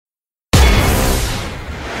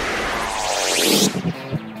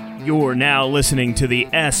You're now listening to the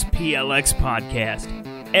SPLX podcast.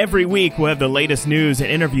 Every week we'll have the latest news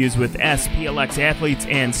and interviews with SPLX athletes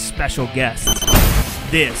and special guests.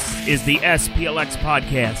 This is the SPLX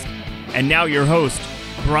podcast. And now your host,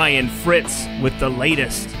 Brian Fritz, with the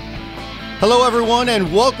latest. Hello, everyone,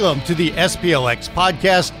 and welcome to the SPLX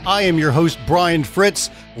podcast. I am your host, Brian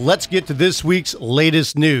Fritz. Let's get to this week's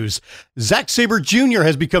latest news. Zack Sabre Jr.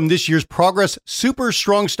 has become this year's Progress Super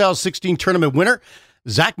Strong Style 16 tournament winner.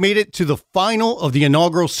 Zack made it to the final of the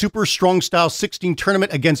inaugural Super Strong Style 16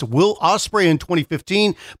 tournament against Will Ospreay in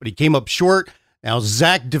 2015, but he came up short. Now,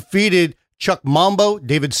 Zack defeated Chuck Mambo,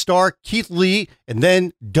 David Starr, Keith Lee, and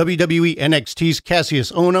then WWE NXT's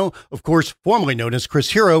Cassius Ohno, of course, formerly known as Chris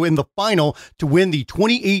Hero, in the final to win the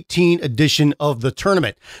 2018 edition of the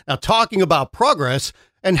tournament. Now, talking about progress,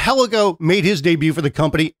 Angelico made his debut for the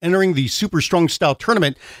company entering the Super Strong Style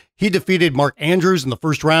tournament. He defeated Mark Andrews in the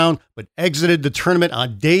first round, but exited the tournament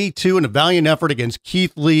on day 2 in a valiant effort against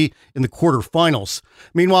Keith Lee in the quarterfinals.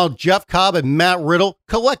 Meanwhile, Jeff Cobb and Matt Riddle,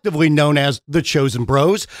 collectively known as the Chosen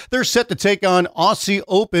Bros, they're set to take on Aussie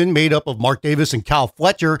Open, made up of Mark Davis and Cal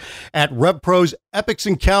Fletcher, at RevPro's Epics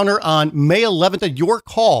Encounter on May 11th at York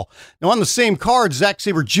Hall. Now, on the same card, Zack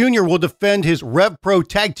Sabre Jr. will defend his RevPro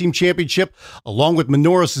Tag Team Championship along with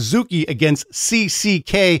Minoru Suzuki against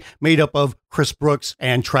CCK, made up of Chris Brooks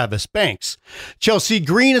and Travis Banks. Chelsea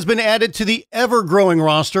Green has been added to the ever-growing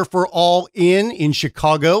roster for All In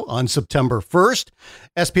Chicago on September 1st.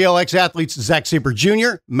 SPLX athletes Zack Sabre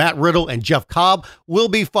Jr., Matt Riddle, and Jeff Cobb will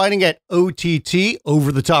be fighting at OTT,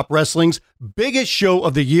 Over the Top Wrestling's biggest show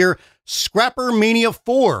of the year, Scrapper Mania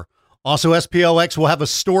 4. Also, SPLX will have a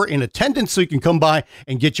store in attendance so you can come by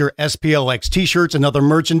and get your SPLX t-shirts and other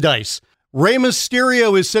merchandise. Rey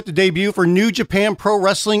Mysterio is set to debut for New Japan Pro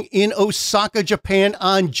Wrestling in Osaka, Japan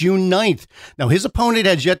on June 9th. Now, his opponent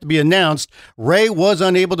has yet to be announced. Rey was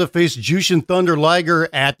unable to face Jushin Thunder Liger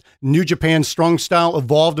at New Japan Strong Style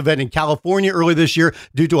Evolved event in California early this year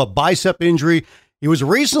due to a bicep injury. He was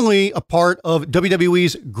recently a part of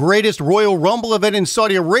WWE's Greatest Royal Rumble event in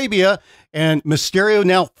Saudi Arabia, and Mysterio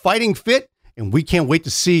now fighting fit, and we can't wait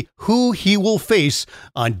to see who he will face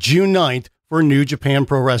on June 9th for New Japan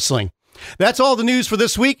Pro Wrestling. That's all the news for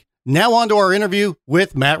this week. Now on to our interview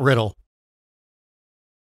with Matt Riddle.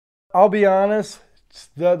 I'll be honest,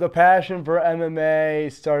 the passion for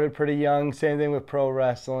MMA started pretty young. Same thing with pro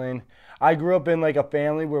wrestling. I grew up in like a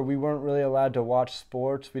family where we weren't really allowed to watch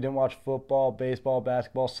sports. We didn't watch football, baseball,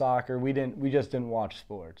 basketball, soccer. We just didn't watch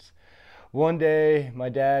sports. One day, my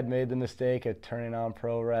dad made the mistake of turning on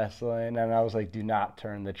pro wrestling, and I was like, do not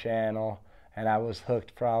turn the channel. And I was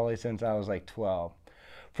hooked probably since I was like 12.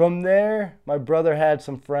 From there, my brother had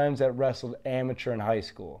some friends that wrestled amateur in high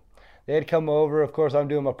school. They'd come over. Of course, I'm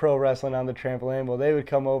doing my pro wrestling on the trampoline. Well, they would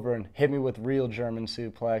come over and hit me with real German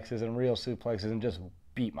suplexes and real suplexes and just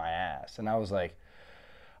beat my ass. And I was like,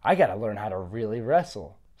 I got to learn how to really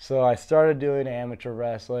wrestle. So I started doing amateur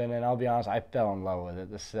wrestling, and I'll be honest, I fell in love with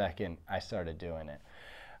it the second I started doing it.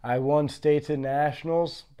 I won states and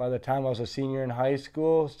nationals by the time I was a senior in high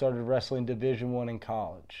school, started wrestling Division I in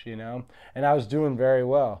college, and I was doing very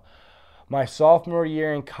well. My sophomore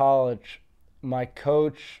year in college, my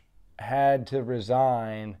coach had to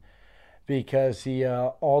resign because he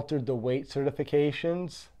altered the weight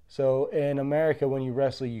certifications. So in America, when you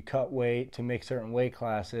wrestle, you cut weight to make certain weight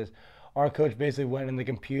classes. Our coach basically went in the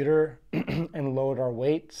computer and lowered our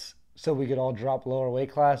weights so we could all drop lower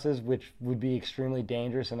weight classes, which would be extremely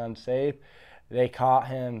dangerous and unsafe. They caught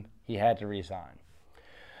him. He had to resign.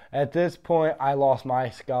 At this point, I lost my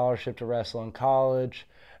scholarship to wrestle in college,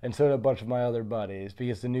 and so did a bunch of my other buddies,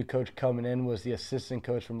 because the new coach coming in was the assistant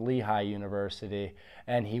coach from Lehigh University,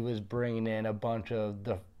 and he was bringing in a bunch of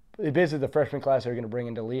basically the freshman class they were going to bring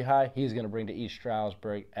into Lehigh, he was going to bring to East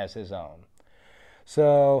Stroudsburg as his own.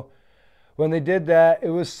 So when they did that, it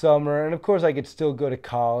was summer, and of course I could still go to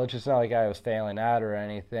college. It's not like I was failing out or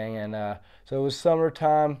anything. And so it was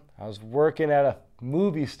summertime. I was working at a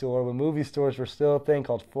movie store when movie stores were still a thing,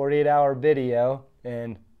 called 48 Hour Video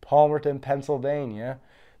in Palmerton, Pennsylvania,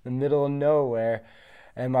 in the middle of nowhere.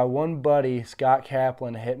 And my one buddy, Scott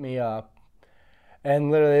Kaplan, hit me up. And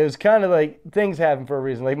literally, it was kind of like things happen for a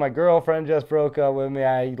reason. Like, my girlfriend just broke up with me.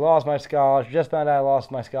 I lost my scholarship. Just found out I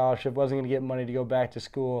lost my scholarship. Wasn't going to get money to go back to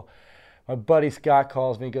school. My buddy Scott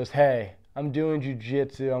calls me and goes, hey, I'm doing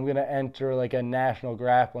jiu-jitsu. I'm going to enter like a national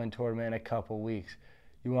grappling tournament in a couple weeks.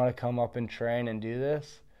 You want to come up and train and do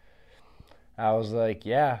this? I was like,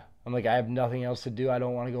 yeah. I'm like, I have nothing else to do. I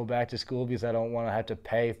don't want to go back to school because I don't want to have to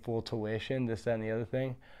pay full tuition, this, that, and the other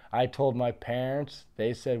thing. I told my parents,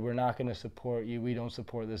 they said, we're not going to support you. We don't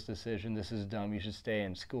support this decision. This is dumb. You should stay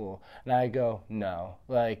in school. And I go, no,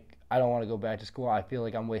 like, I don't want to go back to school. I feel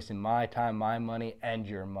like I'm wasting my time, my money, and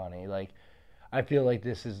your money. Like, I feel like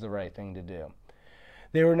this is the right thing to do.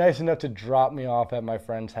 They were nice enough to drop me off at my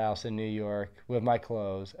friend's house in New York with my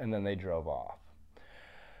clothes, and then they drove off.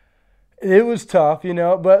 It was tough,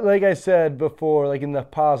 but like I said before, like in the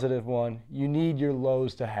positive one, you need your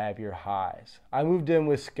lows to have your highs. I moved in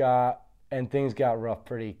with Scott, and things got rough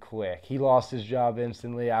pretty quick. He lost his job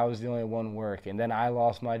instantly. I was the only one working. Then I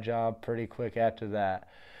lost my job pretty quick after that.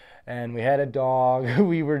 And we had a dog.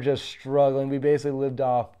 We were just struggling. We basically lived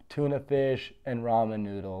off tuna fish and ramen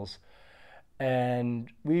noodles. And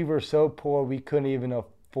we were so poor we couldn't even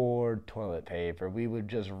afford toilet paper. We would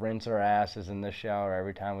just rinse our asses in the shower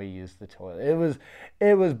every time we used the toilet.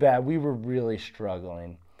 It was bad. We were really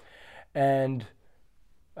struggling. And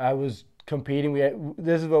I was competing.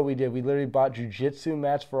 This is what we did. We literally bought jiu-jitsu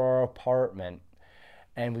mats for our apartment,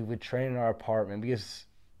 and we would train in our apartment because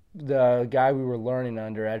the guy we were learning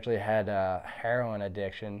under actually had a heroin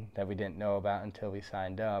addiction that we didn't know about until we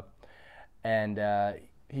signed up. And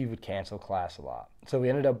he would cancel class a lot. So we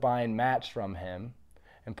ended up buying mats from him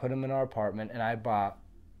and put them in our apartment, and I bought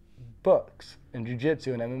books and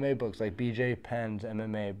jiu-jitsu and MMA books, like BJ Penn's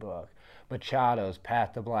MMA book, Machado's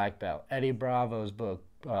Path to Black Belt, Eddie Bravo's book,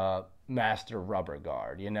 Master Rubber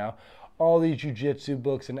Guard, all these jiu-jitsu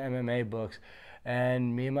books and MMA books.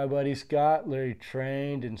 And me and my buddy Scott literally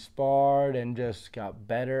trained and sparred and just got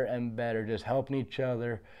better and better, just helping each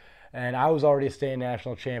other. And I was already a state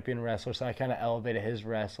national champion wrestler, so I kind of elevated his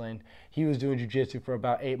wrestling. He was doing jiu-jitsu for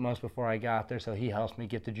about 8 months before I got there, so he helped me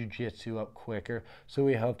get the jiu-jitsu up quicker. So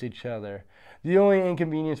we helped each other. The only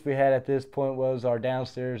inconvenience we had at this point was our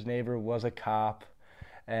downstairs neighbor was a cop,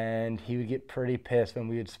 and he would get pretty pissed when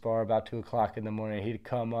we would spar about 2 o'clock in the morning. He'd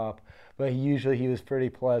come up, but usually he was pretty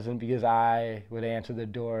pleasant because I would answer the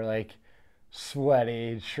door like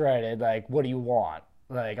sweaty, shredded, like, what do you want?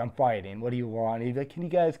 Like, I'm fighting. What do you want? He'd be like, can you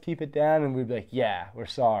guys keep it down? And we'd be like, yeah, we're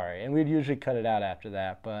sorry. And we'd usually cut it out after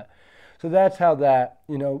that. But so that's how that,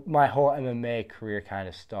 my whole MMA career kind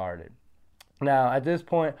of started. Now, at this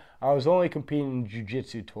point, I was only competing in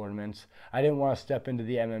jiu-jitsu tournaments. I didn't want to step into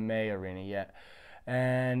the MMA arena yet.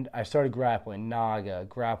 And I started grappling, Naga,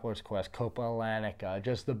 Grappler's Quest, Copa Atlantica,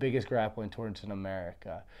 just the biggest grappling tournaments in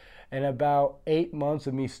America. In about 8 months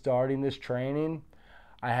of me starting this training,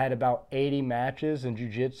 I had about 80 matches in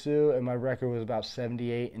jiu-jitsu, and my record was about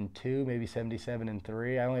 78-2, maybe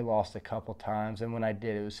 77-3. I only lost a couple times, and when I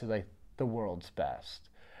did, it was to like the world's best.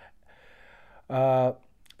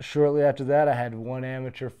 Shortly after that, I had one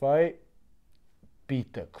amateur fight.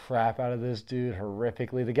 Beat the crap out of this dude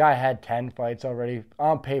horrifically. The guy had 10 fights already.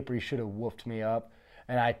 On paper, he should have whooped me up,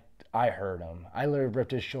 and I hurt him. I literally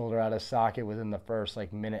ripped his shoulder out of socket within the first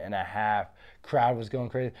minute and a half. Crowd was going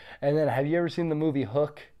crazy. And then, have you ever seen the movie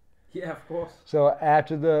Hook? Yeah, of course. So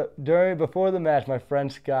before the match, my friend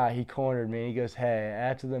Scott, he cornered me. He goes, hey,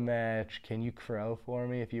 after the match, can you crow for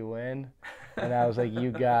me if you win? And I was like,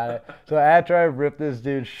 you got it. So after I ripped this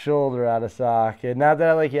dude's shoulder out of socket, not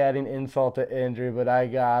that I adding insult to injury, but I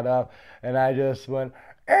got up and I just went,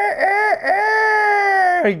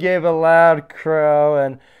 I gave a loud crow,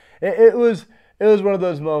 and it was one of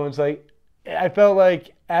those moments. I felt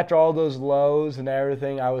like after all those lows and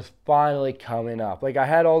everything, I was finally coming up. I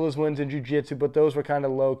had all those wins in jiu-jitsu, but those were kind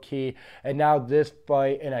of low-key. And now this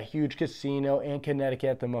fight in a huge casino in Connecticut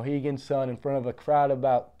at the Mohegan Sun in front of a crowd of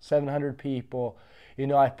about 700 people,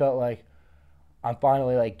 I felt like I'm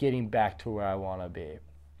finally getting back to where I want to be.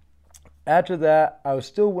 After that, I was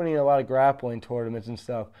still winning a lot of grappling tournaments and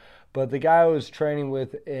stuff, but the guy I was training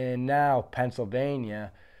with in now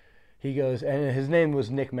Pennsylvania, he goes, and his name was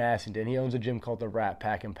Nick Massington. He owns a gym called the Rat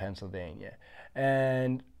Pack in Pennsylvania.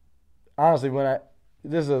 And honestly,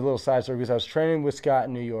 this is a little side story, because I was training with Scott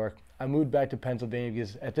in New York. I moved back to Pennsylvania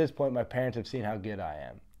because at this point my parents have seen how good I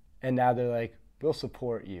am. And now they're like, we'll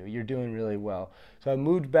support you. You're doing really well. So I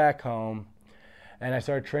moved back home and I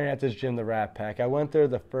started training at this gym, the Rat Pack. I went there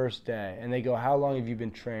the first day and they go, how long have you been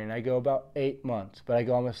training? I go, about 8 months. But I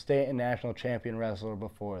go, I'm a state and national champion wrestler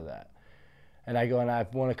before that. And I go, and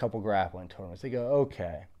I've won a couple grappling tournaments. They go,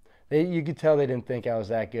 okay. You could tell they didn't think I was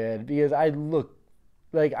that good because I feel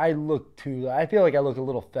like I look a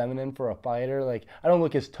little feminine for a fighter. I don't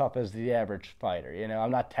look as tough as the average fighter.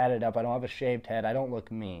 I'm not tatted up. I don't have a shaved head. I don't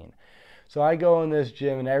look mean. So I go in this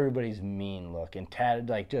gym and everybody's mean looking,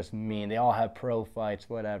 tatted, just mean. They all have pro fights,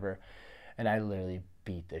 whatever. And I literally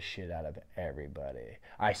beat the shit out of everybody.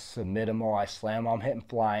 I submit them all. I slam them. I'm hitting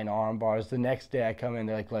flying arm bars. The next day I come in,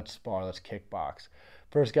 they're like, let's spar, let's kickbox.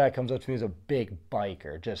 First guy comes up to me is a big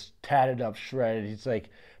biker, just tatted up, shredded. He's like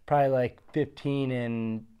probably like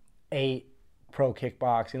 15-8 pro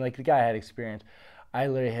kickboxing. Like the guy had experience. I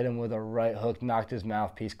literally hit him with a right hook, knocked his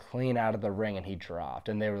mouthpiece clean out of the ring, and he dropped.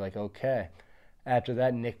 And they were like, okay. After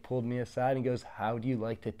that, Nick pulled me aside and goes, how do you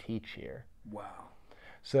like to teach here? Wow.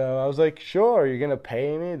 So I was like, sure, you're going to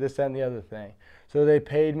pay me? This, that, and the other thing. So they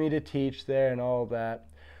paid me to teach there and all that.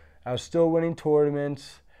 I was still winning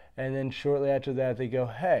tournaments. And then shortly after that, they go,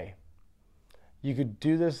 hey, you could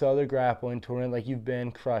do this other grappling tournament like you've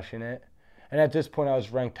been crushing it. And at this point, I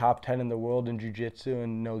was ranked top 10 in the world in jiu-jitsu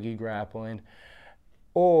and no-gi grappling.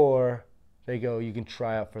 Or they go, you can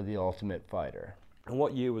try out for the Ultimate Fighter. And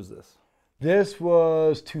what year was this? This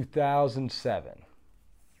was 2007.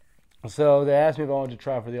 So they asked me if I wanted to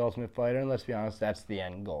try out for the Ultimate Fighter, and let's be honest, that's the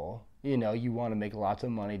end goal. You know, you want to make lots of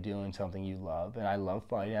money doing something you love, and I love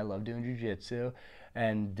fighting, I love doing jiu-jitsu,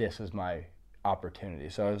 and this is my opportunity.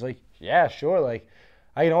 So I was like, yeah, sure, like,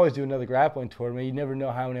 I can always do another grappling tournament. You never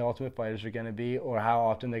know how many Ultimate Fighters are going to be or how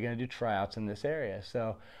often they're going to do tryouts in this area.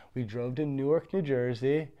 So we drove to Newark, New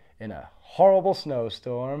Jersey in a horrible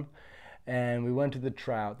snowstorm, and we went to the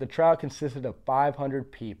tryout. The tryout consisted of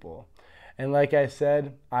 500 people. And like I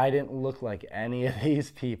said, I didn't look like any of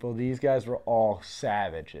these people. These guys were all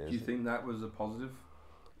savages. Do you think that was a positive?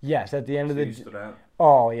 Yes, at the end of the You stood out?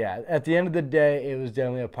 Oh, yeah. At the end of the day, it was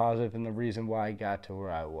definitely a positive and the reason why I got to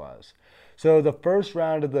where I was. So the first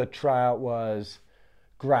round of the tryout was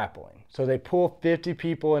grappling. So they pull 50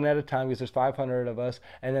 people in at a time because there's 500 of us,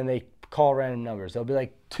 and then they call random numbers. They'll be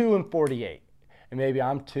like 2 and 48. And maybe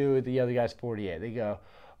I'm 2, the other guy's 48. They go,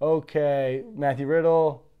 okay, Matthew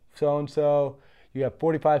Riddle, so-and-so, you have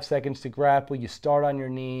 45 seconds to grapple. You start on your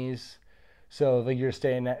knees. So if you're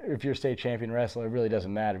a state champion wrestler, it really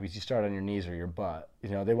doesn't matter because you start on your knees or your butt. You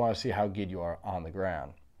know, they want to see how good you are on the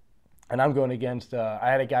ground. And I'm going against,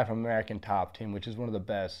 I had a guy from American Top Team, which is one of the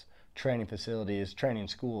best training facilities, training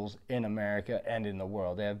schools in America and in the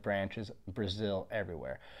world. They have branches, Brazil,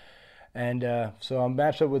 everywhere. And so I'm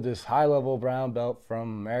matched up with this high-level brown belt from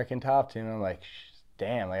American Top Team. And I'm like,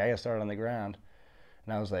 damn, like I got to start on the ground.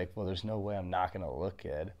 And I was like, well, there's no way I'm not going to look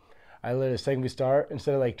good. I literally, the second we start,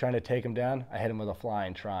 instead of like trying to take him down, I hit him with a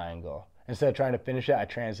flying triangle. Instead of trying to finish it, I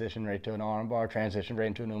transitioned right to an armbar, transitioned right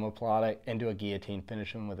into an omoplata, into a guillotine,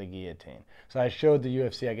 finish him with a guillotine. So I showed the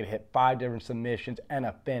UFC I could hit 5 different submissions and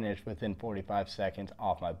a finish within 45 seconds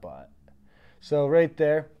off my butt. So right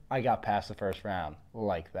there, I got past the first round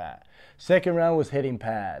like that. Second round was hitting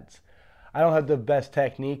pads. I don't have the best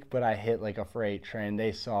technique, but I hit like a freight train.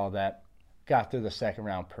 They saw that, got through the second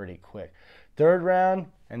round pretty quick. Third round,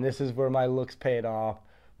 and this is where my looks paid off,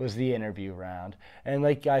 was the interview round. And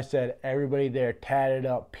like I said, everybody there tatted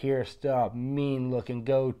up, pierced up, mean-looking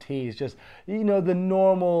goatees, just, you know, the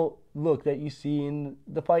normal look that you see in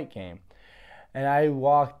the fight game. And I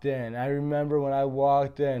walked in. I remember when I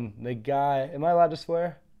walked in, the guy, am I allowed to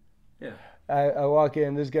swear? Yeah. I walk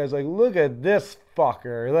in, this guy's like, look at this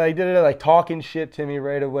fucker. Like, like talking shit to me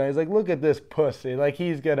right away. He's like, look at this pussy. Like,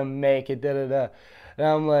 he's going to make it, da-da-da. And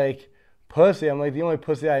I'm like, pussy? I'm like, the only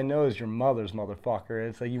pussy I know is your mother's, motherfucker.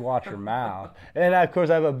 It's like, you watch your mouth. And of course,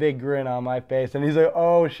 I have a big grin on my face. And he's like,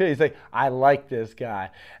 oh, shit. He's like, I like this guy.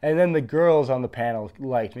 And then the girls on the panel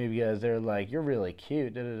liked me because they're like, you're really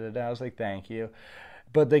cute, da-da-da-da. I was like, thank you.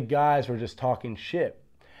 But the guys were just talking shit.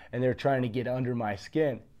 And they're trying to get under my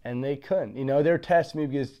skin. And they couldn't. You know, they're testing me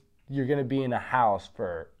because you're going to be in a house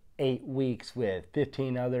for 8 weeks with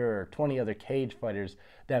 15 other or 20 other cage fighters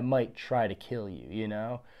that might try to kill you, you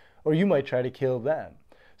know? Or you might try to kill them.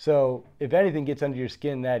 So if anything gets under your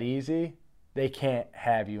skin that easy, they can't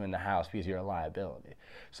have you in the house because you're a liability.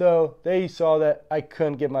 So they saw that I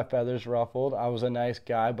couldn't get my feathers ruffled. I was a nice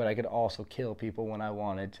guy, but I could also kill people when I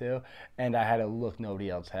wanted to. And I had a look nobody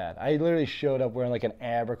else had. I literally showed up wearing like an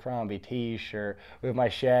Abercrombie t-shirt with my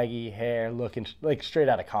shaggy hair looking like straight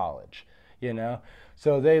out of college, you know?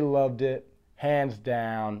 So they loved it, hands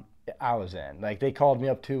down. I was in. Like, they called me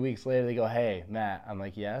up 2 weeks later. They go, hey, Matt. I'm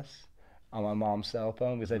like, yes, on my mom's cell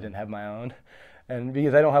phone because I didn't have my own. And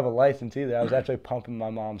because I don't have a license either, I was actually pumping my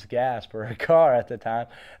mom's gas for her car at the time.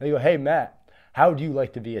 And they go, hey, Matt, how would you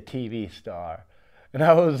like to be a TV star? And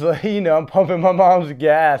I was like, you know, I'm pumping my mom's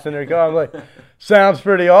gas in her car. I'm like, sounds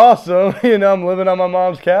pretty awesome. You know, I'm living on my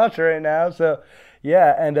mom's couch right now. So,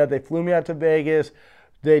 yeah, and they flew me out to Vegas.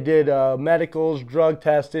 They did medicals, drug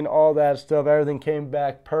testing, all that stuff. Everything came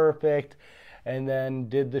back perfect. And then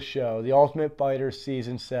did the show, The Ultimate Fighter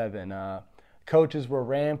Season 7. Coaches were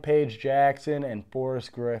Rampage Jackson and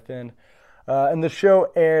Forrest Griffin. And the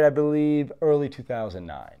show aired, I believe, early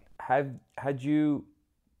 2009. Had you,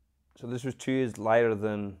 so this was 2 years later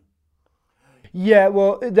than... Yeah,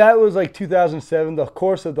 well, that was like 2007. The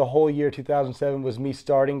course of the whole year 2007 was me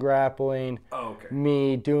starting grappling, Oh, okay.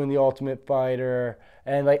 me doing the Ultimate Fighter,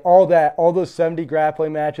 and like all that, all those 70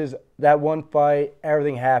 grappling matches, that one fight,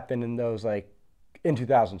 everything happened in those like in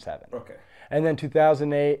 2007. Okay. And then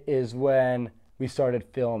 2008 is when we started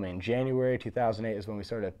filming. January 2008 is when we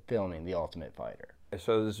started filming the Ultimate Fighter.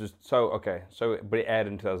 So this was but it aired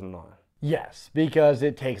in 2009. Yes, because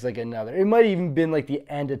it takes like another. It might even been like the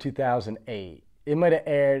end of 2008. It might have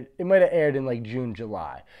aired. It might have aired in like June,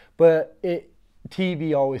 July. But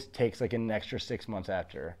TV always takes like an extra 6 months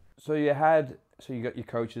after. So you got your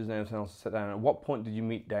coaches and everything else to sit down. At what point did you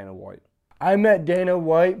meet Dana White? I met Dana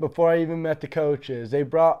White before I even met the coaches. They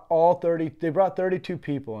brought 32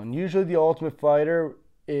 people, and usually the Ultimate Fighter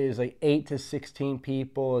is like 8 to 16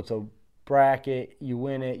 people. It's a bracket. You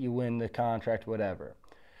win it, you win the contract, whatever.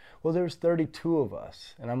 Well, there's 32 of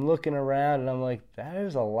us, and I'm looking around, and I'm like, that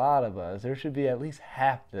is a lot of us. There should be at least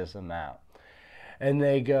half this amount. And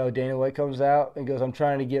Dana White comes out and goes, I'm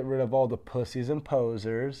trying to get rid of all the pussies and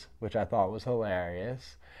posers, which I thought was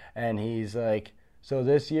hilarious. And he's like, so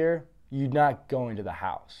this year, you're not going to the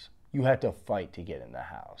house. You have to fight to get in the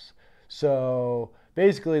house. So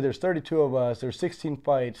basically, there's 32 of us, there's 16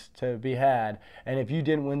 fights to be had, and if you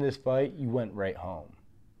didn't win this fight, you went right home.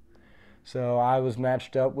 So I was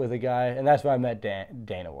matched up with a guy, and that's when I met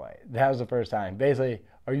Dana White. That was the first time. Basically,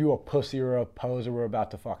 are you a pussy or a poser? We're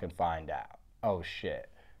about to fucking find out. Oh, shit.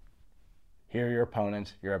 Here are your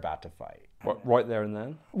opponents. You're about to fight. What, right there and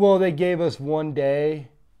then? Well, they gave us one day.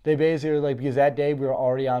 They basically were like, because that day we were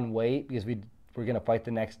already on weight because we were going to fight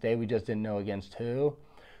the next day. We just didn't know against who.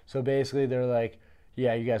 So basically they're like,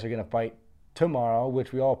 yeah, you guys are going to fight tomorrow,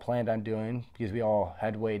 which we all planned on doing because we all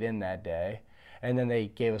had weight in that day. And then they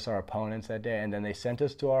gave us our opponents that day, and then they sent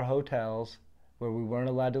us to our hotels where we weren't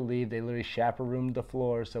allowed to leave. They literally chaperoned the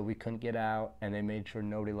floor so we couldn't get out, and they made sure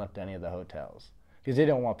nobody left any of the hotels because they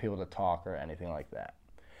don't want people to talk or anything like that.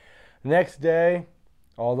 The next day,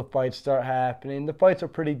 all the fights start happening. The fights are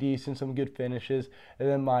pretty decent, some good finishes, and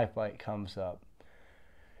then my fight comes up.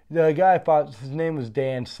 The guy I fought, his name was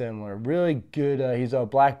Dan Simler. Really good. He's a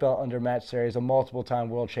black belt under Matt Serra. He's a multiple-time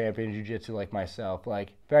world champion in jiu-jitsu like myself,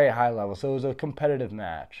 like very high level. So it was a competitive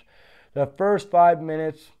match. The first 5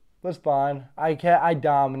 minutes was fine. I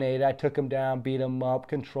dominated. I took him down, beat him up,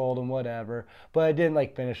 controlled him, whatever. But I didn't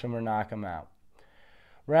like finish him or knock him out.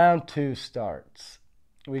 Round 2 starts.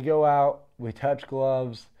 We go out. We touch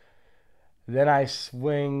gloves. Then I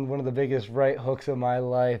swing one of the biggest right hooks of my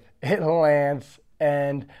life. It lands.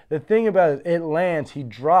 And the thing about it lands, he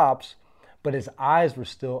drops, but his eyes were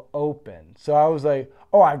still open. So I was like,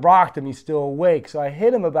 oh, I rocked him, he's still awake. So I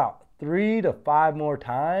hit him about 3 to 5 more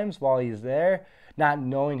times while he's there, not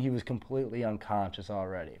knowing he was completely unconscious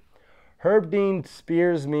already. Herb Dean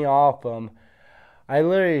spears me off him. I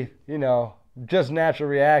literally, just natural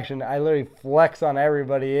reaction, I literally flex on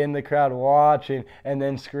everybody in the crowd watching and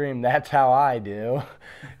then scream, that's how I do.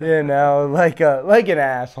 Like an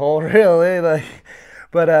asshole, really.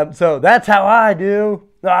 But so that's how I do.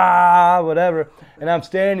 Whatever. And I'm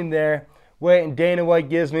standing there waiting. Dana White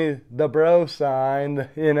gives me the bro sign,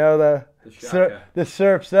 the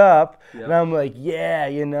surf's up. Yep. And I'm like, yeah,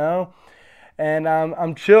 And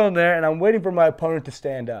I'm chilling there and I'm waiting for my opponent to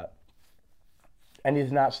stand up. And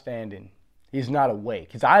he's not standing. He's not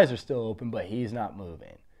awake. His eyes are still open, but he's not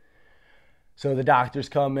moving. So the doctors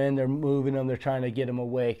come in, they're moving him, they're trying to get him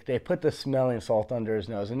awake. They put the smelling salt under his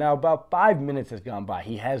nose. And now about 5 minutes has gone by.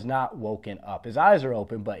 He has not woken up. His eyes are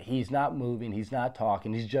open, but he's not moving, he's not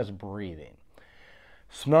talking, he's just breathing.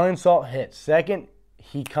 Smelling salt hits. Second,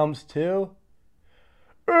 he comes to,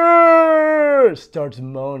 starts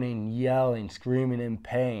moaning, yelling, screaming in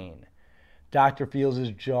pain. Doctor feels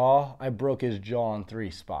his jaw. I broke his jaw in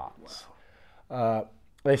 3 spots. Wow.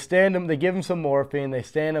 They stand him. They give him some morphine. They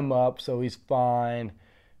stand him up so he's fine.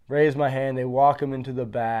 Raise my hand. They walk him into the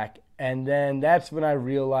back. And then that's when I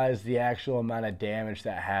realized the actual amount of damage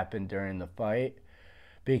that happened during the fight.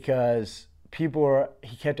 Because he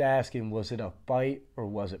kept asking, was it a fight or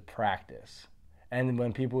was it practice? And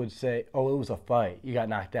when people would say, oh, it was a fight, you got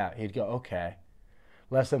knocked out, he'd go, okay.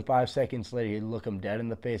 Less than 5 seconds later, he'd look him dead in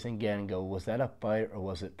the face again and go, was that a fight or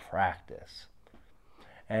was it practice?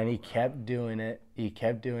 And he kept doing it. He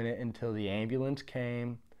kept doing it until the ambulance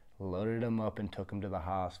came, loaded him up, and took him to the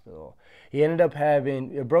hospital. He ended up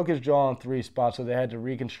it broke his jaw in 3 spots, so they had to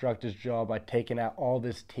reconstruct his jaw by taking out all of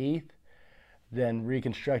his teeth, then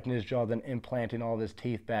reconstructing his jaw, then implanting all of his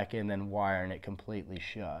teeth back in, then wiring it completely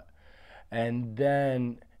shut. And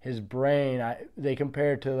then his brain, they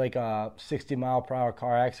compared to like a 60-mile-per-hour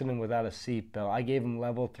car accident without a seatbelt. I gave him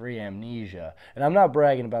level 3 amnesia. And I'm not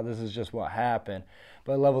bragging about this, is just what happened.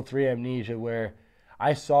 But level 3 amnesia, where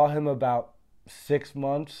I saw him about 7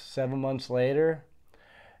 months later,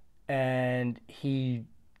 and he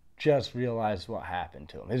just realized what happened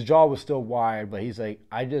to him. His jaw was still wired, but he's like,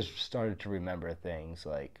 I just started to remember things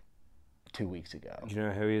like 2 weeks ago. Do you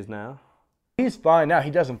know who he is now? He's fine now.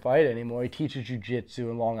 He doesn't fight anymore. He teaches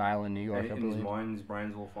jiu-jitsu in Long Island, New York. In his mind, his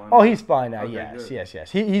brain's all fine? Oh, he's fine now. Okay, Yes, good.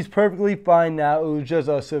 yes. He's perfectly fine now. It was just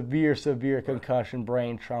a severe concussion,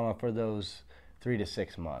 brain trauma for those 3 to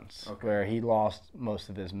 6 months, where he lost most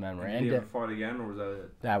of his memory. Did he ever fight again, or was that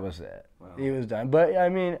it? That was it. Wow. He was done. But, I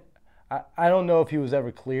mean, I don't know if he was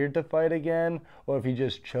ever cleared to fight again or if he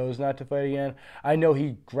just chose not to fight again. I know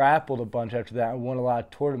he grappled a bunch after that and won a lot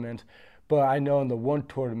of tournaments, but I know in the one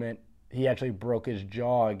tournament he actually broke his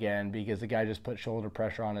jaw again because the guy just put shoulder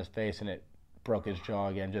pressure on his face and it broke his jaw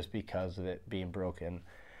again just because of it being broken.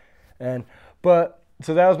 So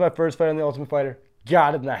that was my first fight on The Ultimate Fighter.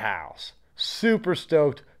 Got in the house. Super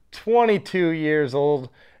stoked. 22 years old.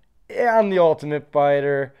 On The Ultimate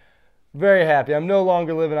Fighter. Very happy. I'm no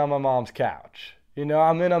longer living on my mom's couch. You know,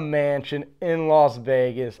 I'm in a mansion in Las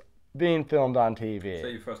Vegas being filmed on TV. Is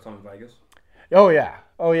that your first time in Vegas? Oh, yeah.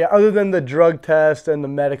 Other than the drug test and the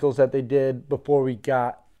medicals that they did before we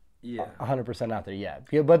got 100% out there yet.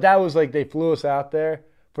 Yeah, but that was like they flew us out there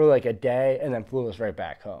for like a day and then flew us right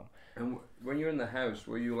back home. And when you're in the house,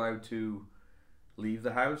 were you allowed to leave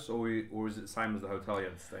the house, or is it the same as the hotel you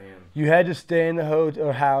had to stay in? You had to stay in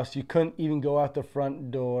the house. You couldn't even go out the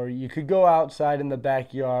front door. You could go outside in the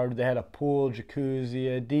backyard. They had a pool,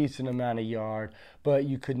 jacuzzi, a decent amount of yard, but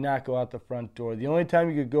you could not go out the front door. The only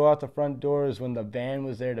time you could go out the front door is when the van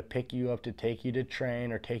was there to pick you up, to take you to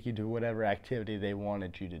train or take you to whatever activity they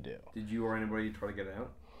wanted you to do. Did you or anybody try to get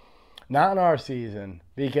out? Not in our season,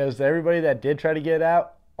 because everybody that did try to get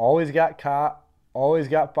out always got caught, always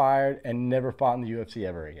got fired, and never fought in the UFC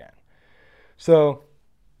ever again. So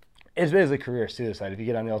it's basically career suicide if you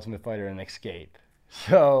get on The Ultimate Fighter and escape.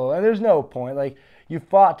 So, and there's no point. Like, you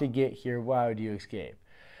fought to get here. Why would you escape?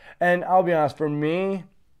 And I'll be honest, for me,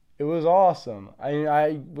 it was awesome.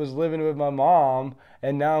 I was living with my mom,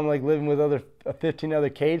 and now I'm like living with 15 other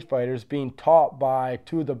cage fighters, being taught by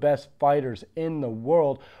 2 of the best fighters in the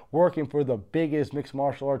world, working for the biggest mixed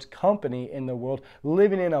martial arts company in the world,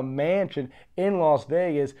 living in a mansion in Las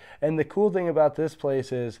Vegas. And the cool thing about this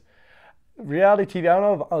place is reality TV. I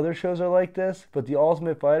don't know if other shows are like this, but The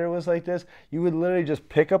Ultimate Fighter was like this. You would literally just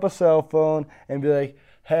pick up a cell phone and be like,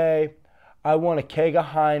 hey, I want a keg of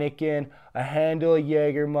Heineken, a handle of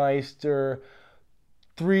Jägermeister,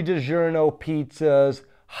 3 DiGiorno pizzas,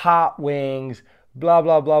 hot wings, blah,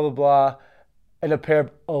 blah, blah, blah, blah, and a pair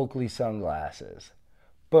of Oakley sunglasses.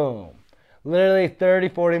 Boom. Literally 30,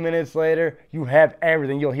 40 minutes later, you have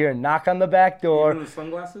everything. You'll hear a knock on the back door. Even the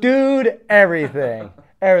sunglasses? Dude, everything.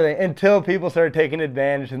 Everything. Until people start taking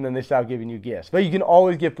advantage and then they stop giving you gifts. But you can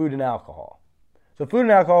always get food and alcohol. So food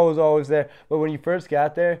and alcohol was always there. But when you first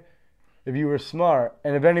got there, if you were smart,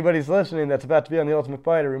 and if anybody's listening that's about to be on The Ultimate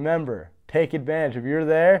Fighter, remember, take advantage. If you're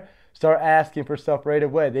there, start asking for stuff right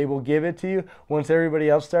away. They will give it to you. Once everybody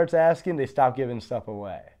else starts asking, they stop giving stuff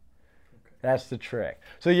away. Okay. That's the trick.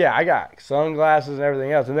 So yeah, I got sunglasses and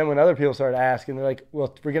everything else. And then when other people start asking, they're like,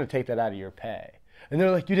 well, we're going to take that out of your pay. And they're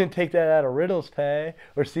like, you didn't take that out of Riddle's pay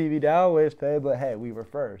or CV Dalloway's pay, but hey, we were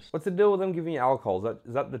first. What's the deal with them giving you alcohol?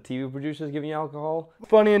 Is that the TV producers giving you alcohol?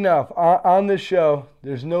 Funny enough, on this show,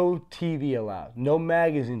 there's no TV allowed, no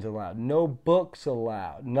magazines allowed, no books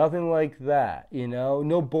allowed, nothing like that, you know,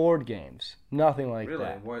 no board games, nothing like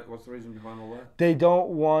that. Really? What's the reason behind all that? They don't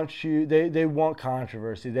want you, they want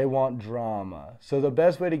controversy, they want drama. So the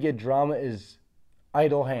best way to get drama is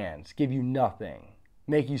idle hands, give you nothing.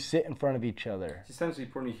 Make you sit in front of each other. It's essentially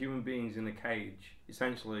putting human beings in a cage.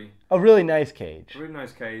 Essentially. A really nice cage. A really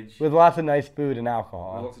nice cage. With lots of nice food and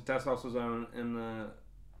alcohol. With lots of testosterone in the...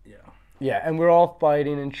 Yeah. Yeah, and we're all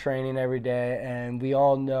fighting and training every day, and we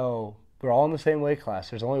all know we're all in the same weight class.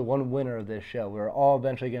 There's only one winner of this show. We're all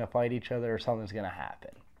eventually going to fight each other or something's going to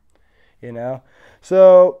happen. You know?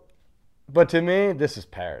 So... But to me, this is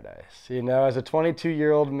paradise. You know, as a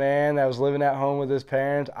 22-year-old man that was living at home with his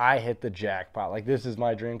parents, I hit the jackpot. Like, this is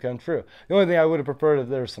my dream come true. The only thing I would have preferred if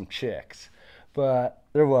there were some chicks, but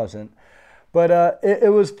there wasn't. But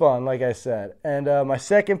it was fun, like I said. And my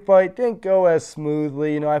second fight didn't go as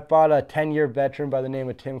smoothly. You know, I fought a 10-year veteran by the name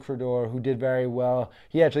of Tim Credor who did very well.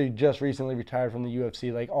 He actually just recently retired from the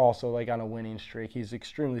UFC, also on a winning streak. He's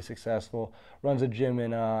extremely successful, runs a gym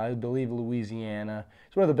in, I believe, Louisiana.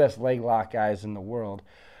 He's one of the best leg lock guys in the world.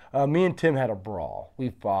 Me and Tim had a brawl. We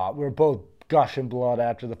fought. We were both gushing blood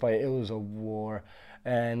after the fight. It was a war.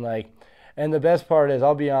 And the best part is,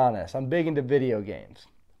 I'll be honest, I'm big into video games.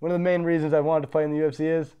 One of the main reasons I wanted to fight in the UFC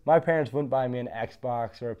is my parents wouldn't buy me an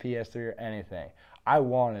Xbox or a PS3 or anything. I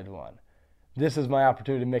wanted one. This is my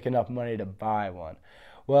opportunity to make enough money to buy one.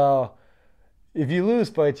 Well, if you lose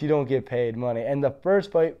fights, you don't get paid money. And the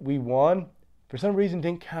first fight we won, for some reason,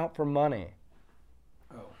 didn't count for money.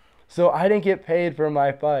 Oh. So I didn't get paid for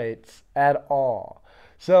my fights at all.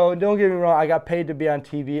 So don't get me wrong, I got paid to be on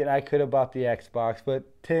TV and I could have bought the Xbox,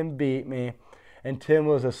 but Tim beat me. And Tim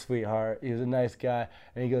was a sweetheart. He was a nice guy.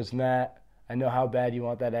 And he goes, Matt, I know how bad you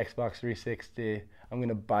want that Xbox 360. I'm going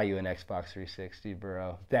to buy you an Xbox 360,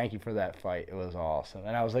 bro. Thank you for that fight. It was awesome.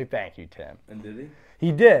 And I was like, thank you, Tim. And did he?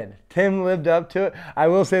 He did. Tim lived up to it. I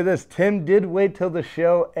will say this. Tim did wait till the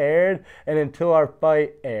show aired and until our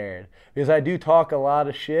fight aired. Because I do talk a lot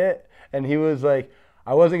of shit. And he was like,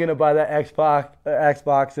 I wasn't going to buy that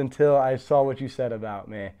Xbox until I saw what you said about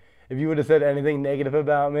me. If you would have said anything negative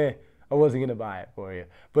about me, I wasn't going to buy it for you.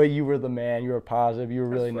 But you were the man. You were positive. You were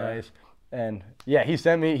really nice. And yeah, he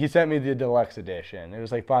sent me the deluxe edition. It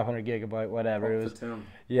was like 500 gigabyte, whatever. Props it was to Tim.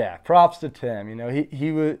 Yeah, props to Tim. You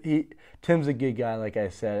know, Tim's a good guy, like I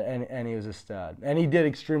said, and he was a stud. And he did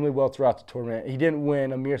extremely well throughout the tournament. He didn't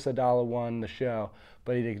win. Amir Sadallah won the show,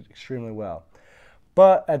 but he did extremely well.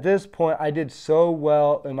 But at this point, I did so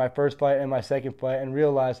well in my first fight and my second fight, and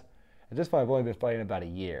realized at this point I've only been fighting about a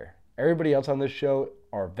year. Everybody else on this show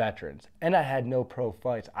are veterans, and I had no pro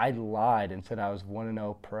fights. I lied and said I was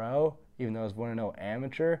 1-0 pro, even though I was 1-0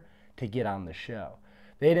 amateur, to get on the show.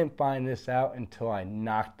 They didn't find this out until I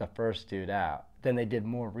knocked the first dude out. Then they did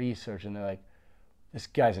more research, and they're like, this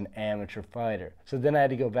guy's an amateur fighter. So then I had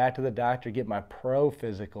to go back to the doctor, get my pro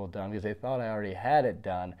physical done, because they thought I already had it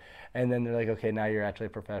done. And then they're like, okay, now you're actually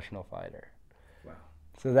a professional fighter. Wow.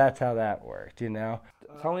 So that's how that worked, you know?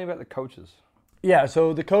 Tell me about the coaches. Yeah,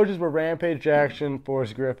 so the coaches were Rampage Jackson,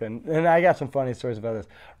 Forrest Griffin, and I got some funny stories about this.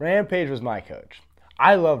 Rampage was my coach.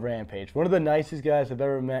 I love Rampage. One of the nicest guys I've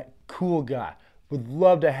ever met. Cool guy. Would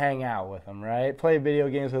love to hang out with him, right? Play video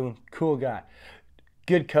games with him. Cool guy.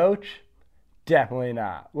 Good coach? Definitely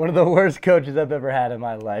not. One of the worst coaches I've ever had in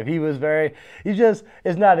my life. He just,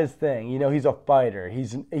 it's not his thing. You know, he's a fighter.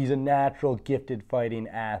 He's a natural gifted fighting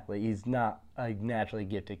athlete. He's not a naturally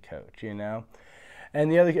gifted coach, you know?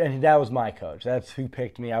 And that was my coach. That's who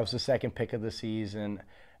picked me. I was the second pick of the season.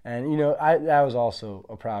 And, you know, that was also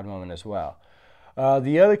a proud moment as well.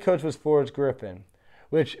 The other coach was Forrest Griffin,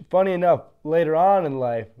 which, funny enough, later on in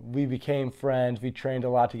life, we became friends. We trained a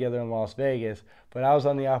lot together in Las Vegas. But I was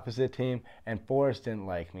on the opposite team, and Forrest didn't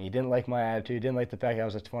like me. He didn't like my attitude. He didn't like the fact I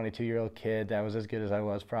was a 22-year-old kid that was as good as I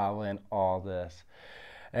was probably in all this.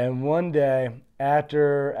 And one day,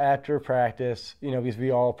 after practice, you know, because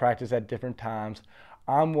we all practice at different times,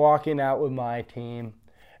 I'm walking out with my team,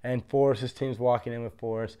 and Forrest's team's walking in with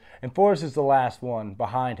Forrest. And Forrest is the last one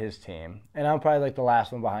behind his team. And I'm probably like the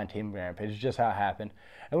last one behind Team Rampage. It's just how it happened.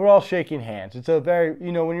 And we're all shaking hands. It's a very,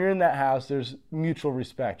 you know, when you're in that house, there's mutual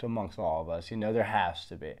respect amongst all of us. You know, there has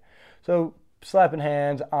to be. So slapping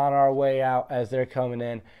hands on our way out as they're coming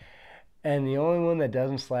in. And the only one that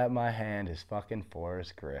doesn't slap my hand is fucking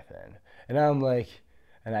Forrest Griffin. And I'm like,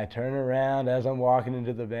 and I turn around as I'm walking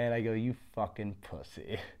into the van. I go, you fucking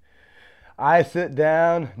pussy. I sit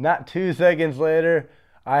down. Not 2 seconds later,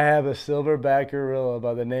 I have a silverback gorilla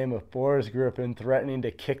by the name of Forrest Griffin threatening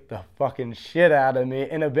to kick the fucking shit out of me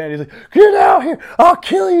in a van. He's like, get out here. I'll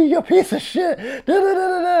kill you, you piece of shit. Da, da, da,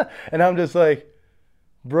 da, da. And I'm just like,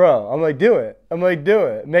 bro, I'm like, do it. I'm like, do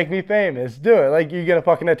it. Make me famous. Do it. Like, you're going to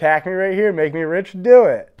fucking attack me right here? Make me rich? Do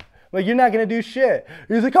it. Like, you're not going to do shit.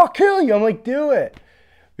 He's like, I'll kill you. I'm like, do it.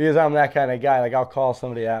 Because I'm that kind of guy. Like, I'll call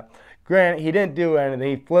somebody out. Granted, he didn't do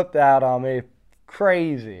anything. He flipped out on me.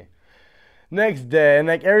 Crazy. Next day, and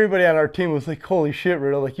like everybody on our team was like, holy shit,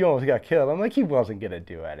 Riddle, like you almost got killed. I'm like, he wasn't going to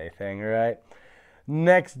do anything, right?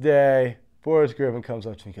 Next day, Forrest Griffin comes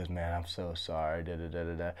up to me and goes, man, I'm so sorry. Da, da, da,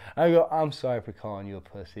 da, da. I go, I'm sorry for calling you a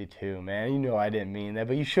pussy too, man. You know I didn't mean that,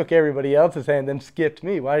 but you shook everybody else's hand and then skipped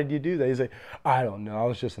me. Why did you do that? He's like, I don't know. I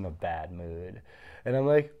was just in a bad mood. And I'm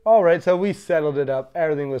like, all right, so we settled it up.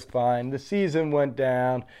 Everything was fine. The season went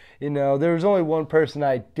down. You know, there was only one person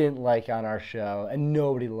I didn't like on our show, and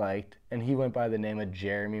nobody liked, and he went by the name of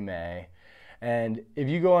Jeremy May. And if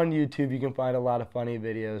you go on YouTube, you can find a lot of funny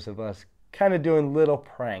videos of us kind of doing little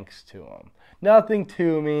pranks to him. Nothing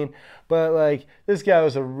too mean, but, like, this guy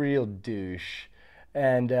was a real douche.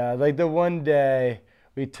 And, like, the one day,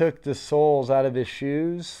 we took the soles out of his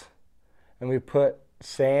shoes, and we put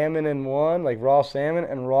salmon in one, like raw salmon,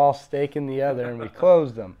 and raw steak in the other, and we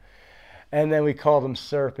closed them. And then we called him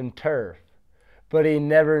Surf and Turf. But he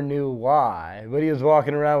never knew why. But he was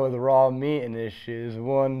walking around with raw meat in his shoes.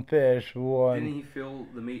 One fish, one... Didn't he feel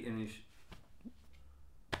the meat in his...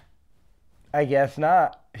 I guess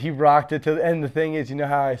not. He rocked it to... And the thing is, you know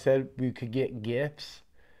how I said we could get gifts?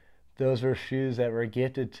 Those were shoes that were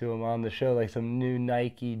gifted to him on the show, like some new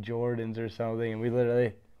Nike Jordans or something. And we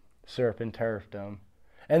literally surf and turfed them.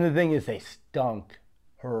 And the thing is, they stunk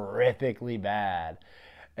horrifically bad.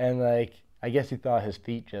 And, like... I guess he thought his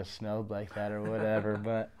feet just smelled like that or whatever,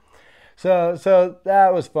 but so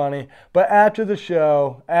that was funny. But after the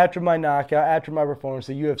show, after my knockout, after my performance,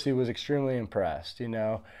 the UFC was extremely impressed, you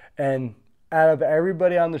know. And out of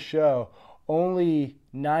everybody on the show, only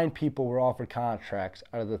 9 people were offered contracts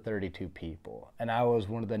out of the 32 people, and I was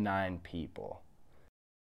one of the 9 people.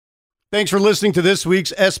 Thanks for listening to this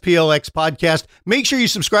week's SPLX podcast. Make sure you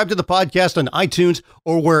subscribe to the podcast on iTunes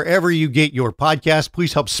or wherever you get your podcast.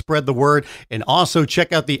 Please help spread the word. And also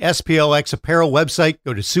check out the SPLX Apparel website.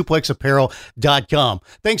 Go to suplexapparel.com.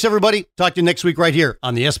 Thanks, everybody. Talk to you next week right here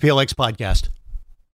on the SPLX podcast.